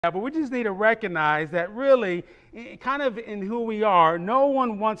But we just need to recognize that really, kind of in who we are, no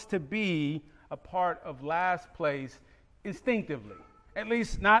one wants to be a part of last place instinctively, at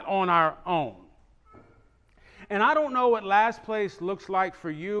least not on our own. And I don't know what last place looks like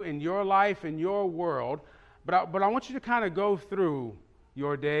for you in your life, in your world, but I want you to kind of go through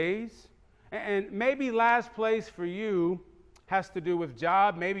your days. And maybe last place for you has to do with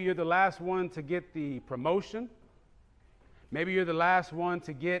job. Maybe you're the last one to get the promotion. Maybe you're the last one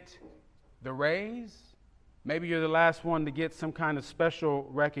to get the raise. Maybe you're the last one to get some kind of special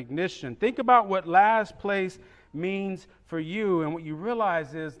recognition. Think about what last place means for you, and what you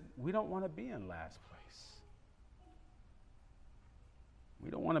realize is we don't want to be in last place. We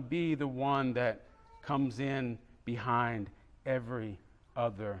don't want to be the one that comes in behind every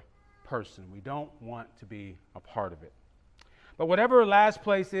other person. We don't want to be a part of it. But whatever last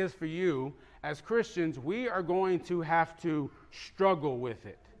place is for you, as Christians, we are going to have to struggle with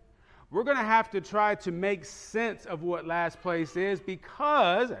it. We're going to have to try to make sense of what last place is,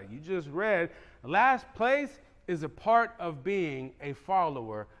 because, you just read, last place is a part of being a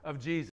follower of Jesus.